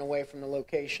driving away from the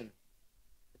location.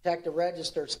 Detective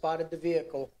Register spotted the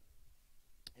vehicle,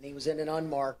 and he was in it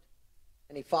unmarked,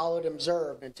 and he followed and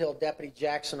observed until Deputy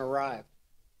Jackson arrived.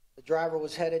 The driver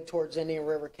was headed towards Indian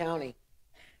River County.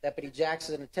 Deputy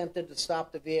Jackson attempted to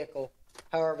stop the vehicle.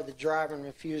 However, the driver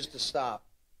refused to stop.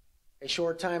 A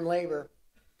short time later,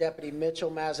 Deputy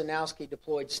Mitchell Mazanowski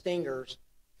deployed stingers,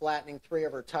 flattening 3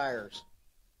 of her tires.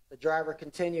 The driver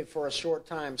continued for a short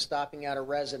time, stopping at a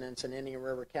residence in Indian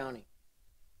River County.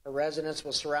 Her residence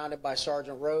was surrounded by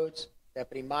Sergeant Rhodes,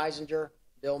 Deputy Meisinger,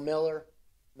 Bill Miller,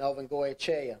 Melvin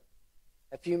Goyachea.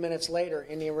 A few minutes later,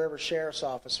 Indian River Sheriff's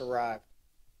Office arrived.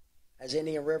 As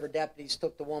Indian River deputies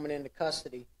took the woman into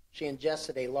custody, she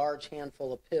ingested a large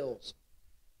handful of pills.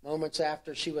 Moments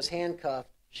after she was handcuffed,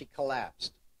 she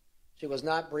collapsed. She was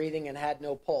not breathing and had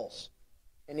no pulse.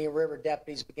 Indian River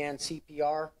deputies began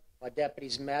CPR while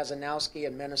Deputies Mazanowski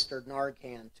administered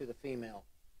Narcan to the female.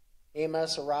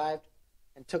 EMS arrived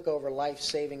and took over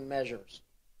life-saving measures.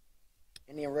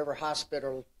 Indian River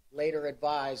Hospital later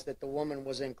advised that the woman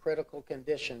was in critical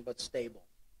condition but stable.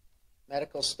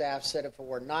 Medical staff said if it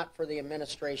were not for the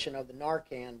administration of the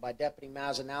Narcan by Deputy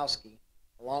Mazanowski,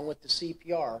 along with the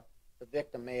CPR, the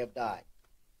victim may have died.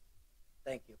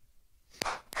 Thank you.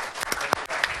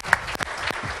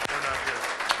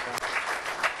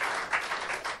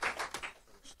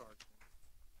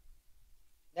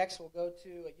 Next, we'll go to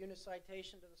a unit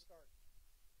citation to the start.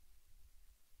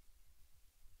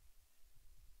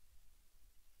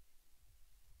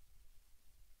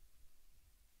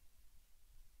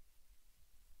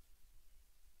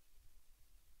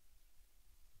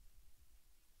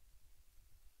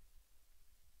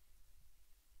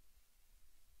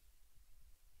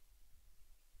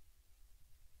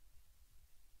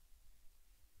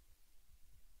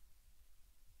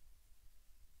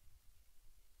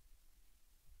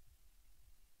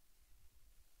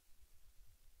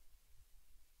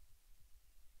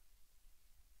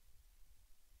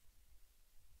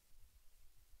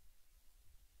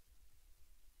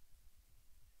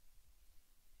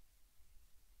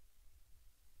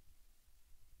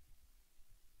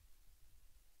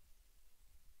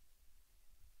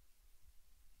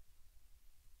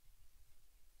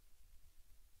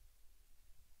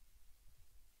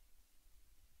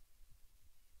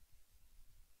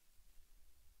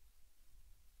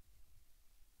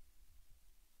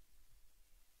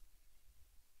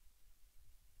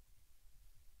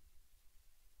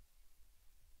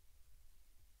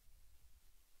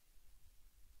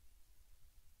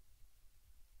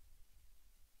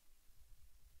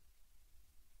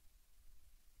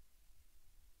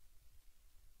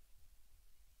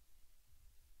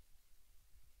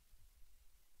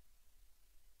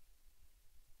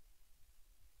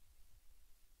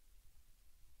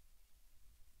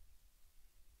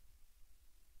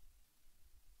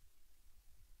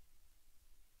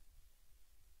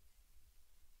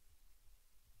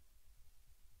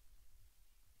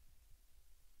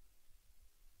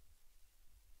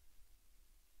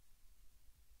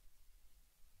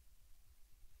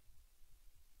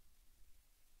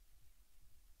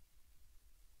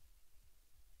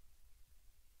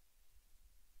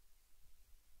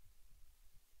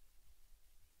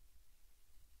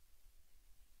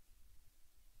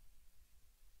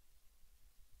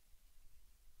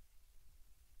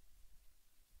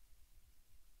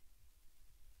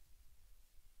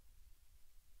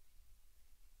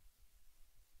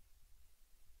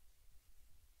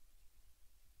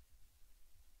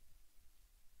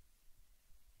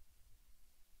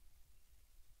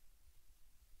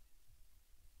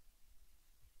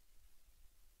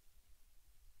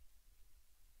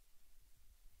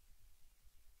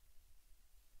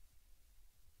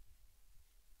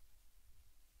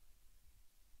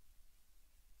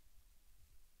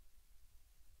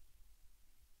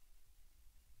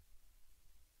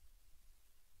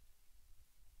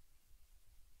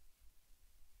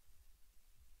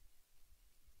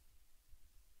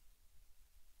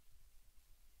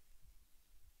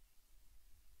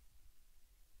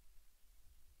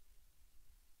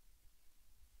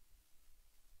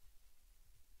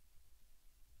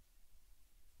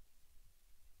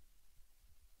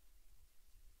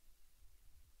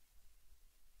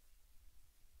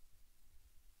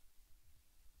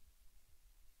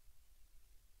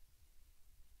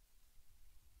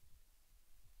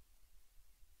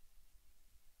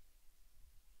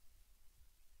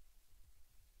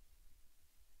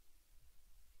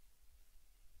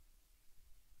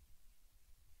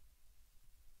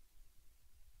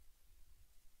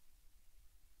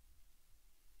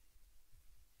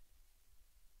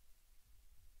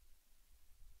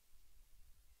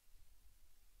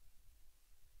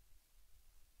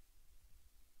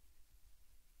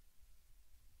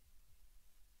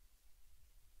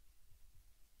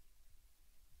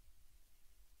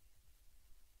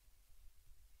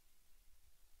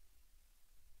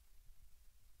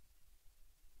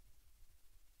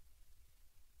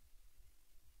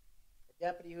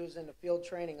 deputy who's in the field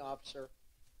training officer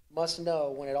must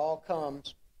know when it all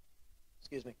comes,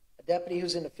 a deputy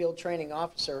who's in the field training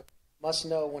officer must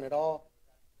know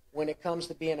when it comes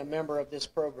to being a member of this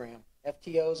program.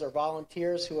 FTOs are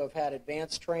volunteers who have had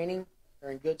advanced training,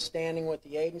 are in good standing with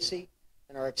the agency,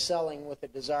 and are excelling with a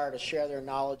desire to share their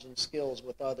knowledge and skills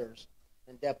with others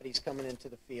and deputies coming into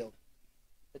the field.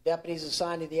 The deputies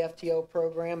assigned to the FTO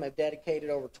program have dedicated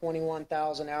over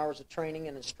 21,000 hours of training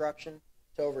and instruction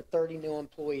to over 30 new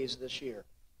employees this year.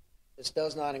 This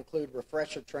does not include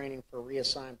refresher training for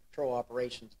reassigned patrol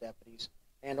operations deputies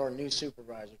and or new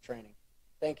supervisor training.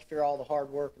 Thank you for all the hard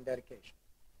work and dedication.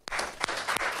 You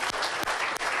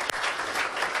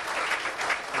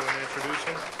want to introduce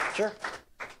him? Sure.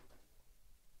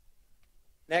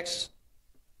 Next.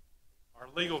 Our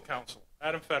legal counsel,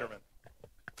 Adam Fetterman,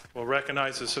 will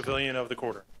recognize the civilian of the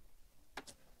quarter.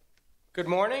 Good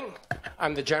morning.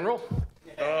 I'm the general.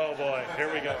 Oh, boy.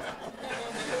 Here we go.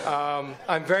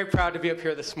 I'm very proud to be up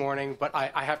here this morning, but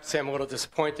I have to say I'm a little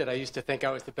disappointed. I used to think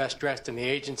I was the best dressed in the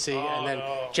agency, and then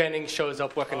Jennings shows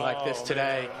up looking like this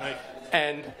today.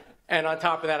 And on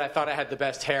top of that, I thought I had the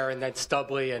best hair, and then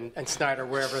Stubley and Snyder,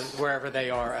 wherever they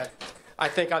are. I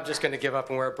think I'm just going to give up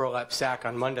and wear a burlap sack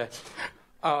on Monday.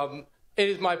 It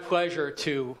is my pleasure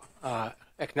to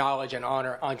acknowledge and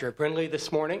honor Andre Brindley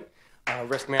this morning,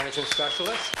 risk management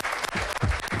specialist.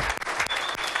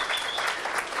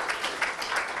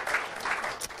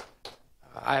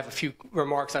 I have a few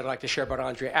remarks I'd like to share about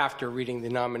Andre after reading the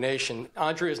nomination.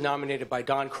 Andre is nominated by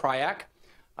Don Kryak,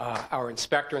 our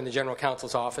inspector in the General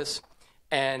Counsel's office,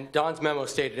 and Don's memo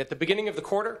stated, at the beginning of the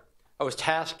quarter, I was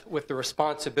tasked with the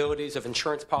responsibilities of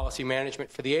insurance policy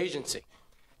management for the agency.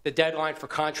 The deadline for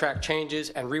contract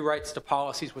changes and rewrites to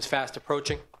policies was fast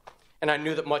approaching, and I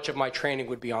knew that much of my training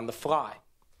would be on the fly.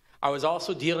 I was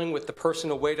also dealing with the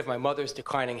personal weight of my mother's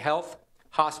declining health,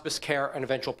 hospice care, and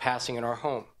eventual passing in our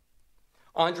home.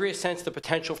 Andrea sensed the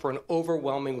potential for an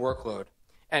overwhelming workload,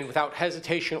 and without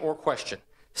hesitation or question,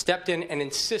 stepped in and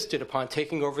insisted upon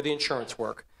taking over the insurance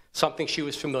work, something she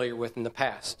was familiar with in the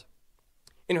past.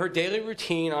 In her daily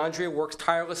routine, Andrea works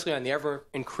tirelessly on the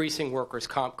ever-increasing workers'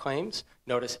 comp claims.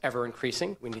 Notice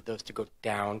ever-increasing. We need those to go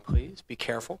down, please. Be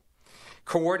careful.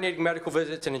 Coordinating medical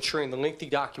visits and ensuring the lengthy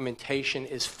documentation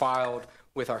is filed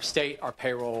with our state, our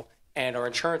payroll, and our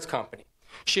insurance company.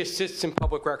 She assists in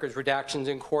public records redactions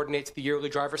and coordinates the yearly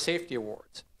driver safety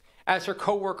awards. As her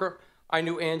coworker, I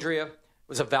knew Andrea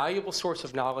was a valuable source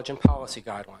of knowledge and policy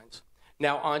guidelines.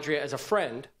 Now, Andrea, as a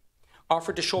friend,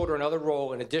 offered to shoulder another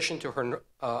role in addition to her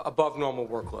above-normal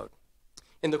workload.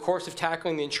 In the course of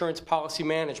tackling the insurance policy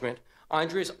management,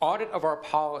 Andrea's audit of our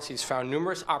policies found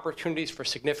numerous opportunities for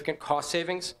significant cost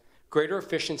savings, greater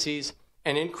efficiencies,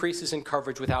 and increases in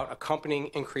coverage without accompanying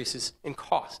increases in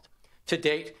cost. To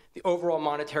date, the overall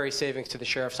monetary savings to the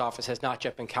Sheriff's Office has not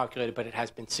yet been calculated, but it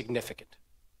has been significant.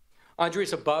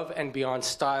 Andrea's above and beyond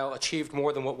style achieved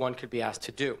more than what one could be asked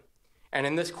to do. And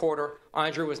in this quarter,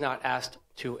 Andrea was not asked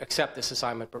to accept this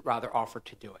assignment, but rather offered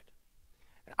to do it.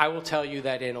 And I will tell you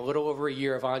that in a little over a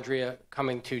year of Andrea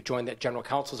coming to join the General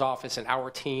Counsel's office and our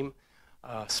team,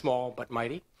 small but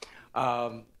mighty,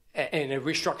 and a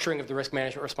restructuring of the risk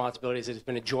management responsibilities, it has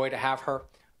been a joy to have her.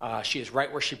 She is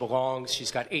right where she belongs. She's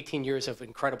got 18 years of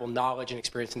incredible knowledge and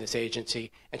experience in this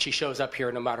agency, and she shows up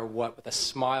here no matter what with a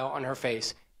smile on her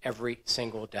face every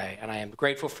single day. And I am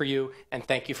grateful for you, and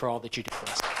thank you for all that you do for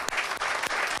us.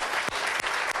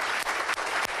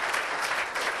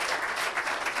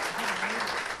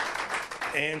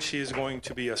 And she is going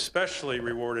to be especially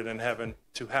rewarded in heaven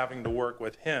to having to work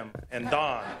with him and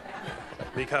Don,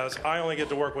 because I only get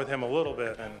to work with him a little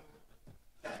bit, and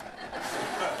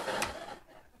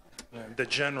the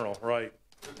general, right.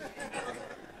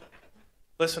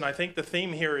 Listen, I think the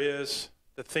theme here is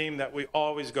the theme that we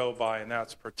always go by, and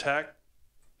that's protect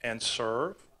and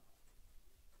serve,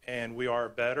 and we are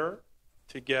better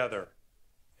together.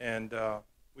 And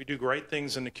we do great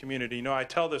things in the community. You know, I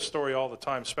tell this story all the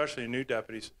time, especially to new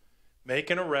deputies. Make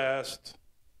an arrest,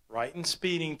 writing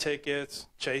speeding tickets,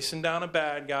 chasing down a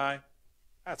bad guy,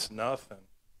 that's nothing.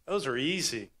 Those are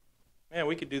easy. Man,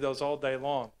 we could do those all day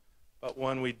long. But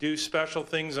when we do special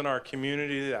things in our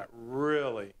community that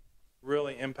really,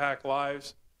 really impact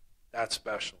lives, that's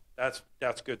special.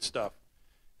 That's good stuff.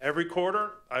 Every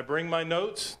quarter, I bring my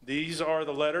notes. These are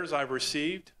the letters I've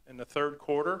received in the third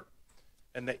quarter,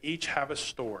 and they each have a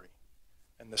story.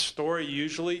 And the story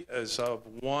usually is of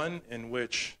one in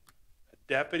which a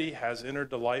deputy has entered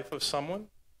the life of someone,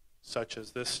 such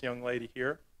as this young lady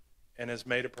here, and has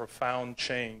made a profound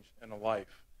change in a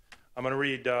life. I'm going to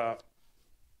read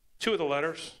 2 of the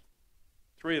letters,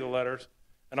 3 of the letters,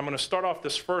 And I'm going to start off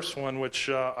this first one, which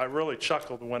I really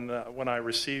chuckled when I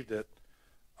received it.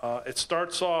 It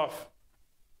starts off,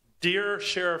 "Dear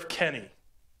Sheriff Kenny,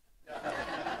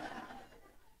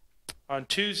 on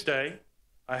Tuesday,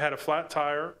 I had a flat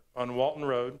tire on Walton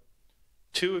Road.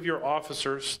 2 of your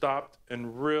officers stopped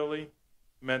and really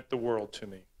meant the world to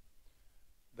me.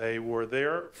 They were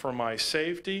there for my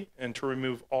safety and to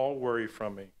remove all worry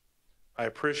from me. I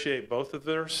appreciate both of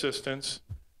their assistance.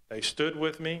 They stood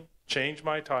with me, changed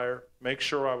my tire, make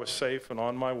sure I was safe and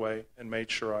on my way, and made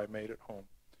sure I made it home."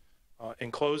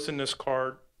 Enclosed in this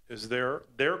card is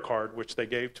their card, which they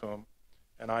gave to him.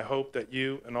 And I hope that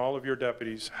you and all of your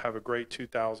deputies have a great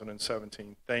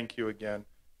 2017. Thank you again.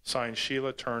 Signed,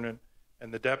 Sheila Turnan.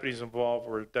 And the deputies involved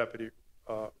were Deputy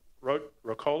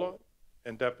Rocola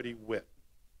and Deputy Witt.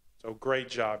 So great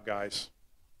job, guys.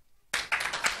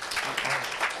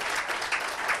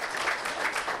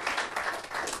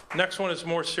 Next one is a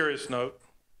more serious note.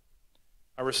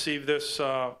 I received this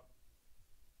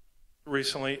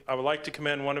recently. I would like to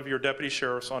commend one of your deputy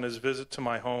sheriffs on his visit to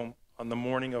my home on the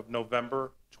morning of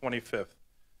November 25th.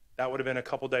 That would have been a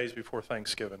couple days before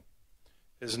Thanksgiving.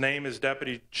 His name is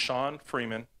Deputy Sean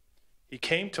Freeman. He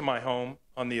came to my home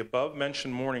on the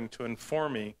above-mentioned morning to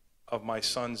inform me of my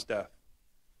son's death.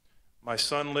 My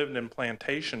son lived in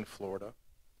Plantation, Florida,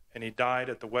 and he died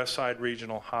at the Westside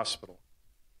Regional Hospital.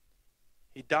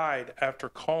 He died after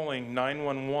calling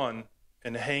 911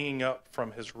 and hanging up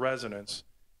from his residence,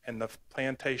 and the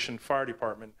Plantation Fire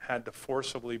Department had to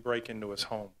forcibly break into his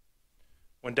home.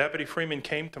 When Deputy Freeman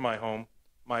came to my home,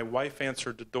 my wife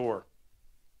answered the door.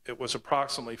 It was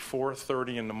approximately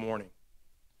 4:30 in the morning.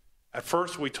 At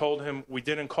first, we told him we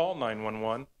didn't call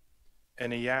 911,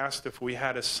 and he asked if we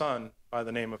had a son by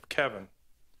the name of Kevin.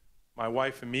 My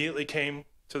wife immediately came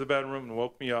to the bedroom and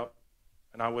woke me up,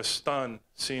 and I was stunned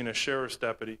seeing a sheriff's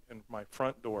deputy in my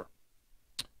front door.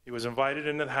 He was invited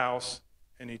into the house,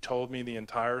 and he told me the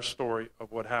entire story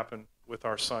of what happened with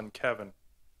our son, Kevin.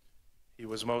 He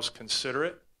was most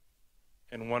considerate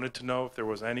and wanted to know if there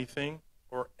was anything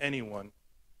or anyone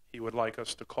he would like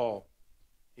us to call.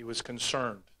 He was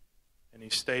concerned, and he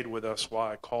stayed with us while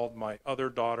I called my other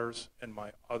daughters and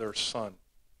my other son.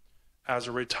 As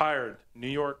a retired New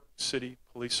York City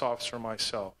police officer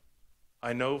myself,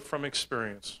 I know from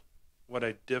experience what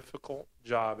a difficult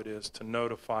job it is to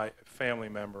notify a family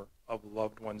member of a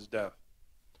loved one's death.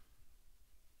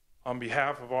 On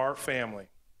behalf of our family,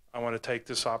 I want to take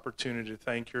this opportunity to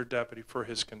thank your deputy for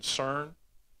his concern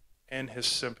and his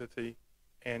sympathy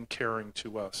and caring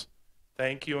to us.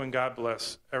 Thank you, and God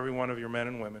bless every one of your men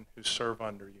and women who serve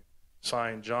under you.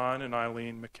 Signed, John and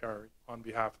Eileen McCary, on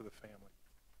behalf of the family.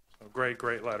 So great,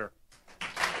 great letter.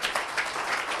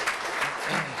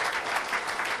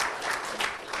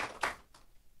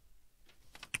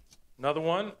 Another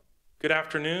one. Good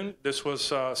afternoon. This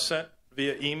was sent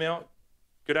via email.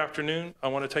 Good afternoon. I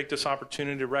want to take this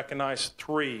opportunity to recognize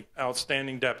 3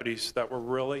 outstanding deputies that were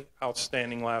really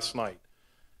outstanding last night.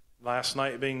 Last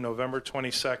night being November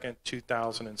 22nd,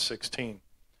 2016.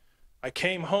 I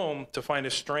came home to find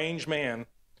a strange man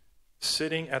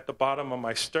sitting at the bottom of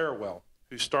my stairwell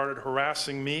who started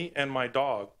harassing me and my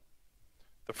dog.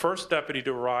 The first deputy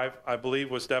to arrive, I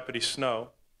believe, was Deputy Snow,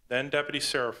 then Deputy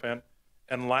Seraphin,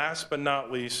 and last but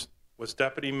not least was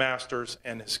Deputy Masters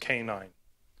and his canine.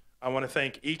 I want to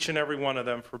thank each and every one of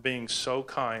them for being so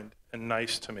kind and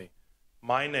nice to me,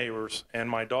 my neighbors, and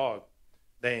my dog.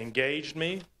 They engaged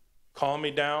me, calmed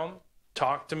me down,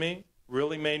 talked to me,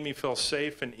 really made me feel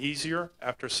safe and easier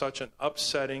after such an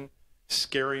upsetting,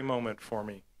 scary moment for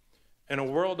me. In a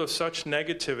world of such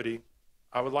negativity,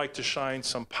 I would like to shine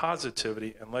some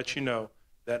positivity and let you know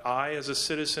that I, as a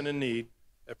citizen in need,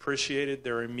 appreciated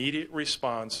their immediate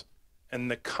response and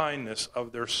the kindness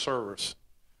of their service.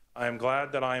 I am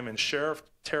glad that I am in sheriff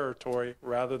territory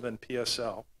rather than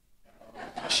PSL.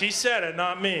 She said it,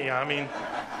 not me. I mean,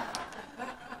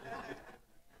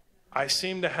 I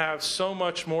seem to have so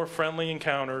much more friendly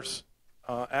encounters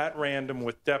at random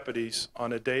with deputies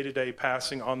on a day-to-day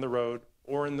passing on the road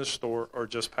or in the store or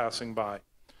just passing by.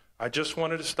 I just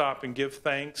wanted to stop and give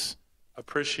thanks,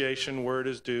 appreciation where it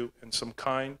is due, and some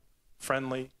kind,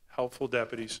 friendly, helpful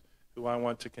deputies who I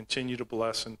want to continue to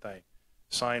bless and thank.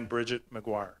 Signed, Bridget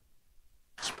McGuire.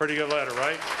 It's a pretty good letter,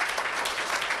 right?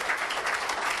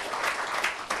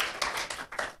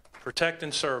 Protect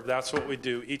and serve, that's what we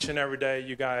do. Each and every day,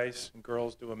 you guys and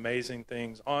girls do amazing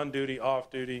things, on duty, off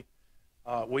duty.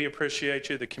 We appreciate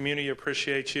you. The community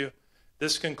appreciates you.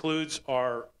 This concludes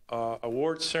our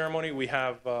awards ceremony. We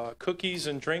have cookies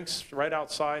and drinks right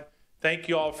outside. Thank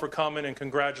you all for coming, and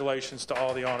congratulations to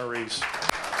all the honorees.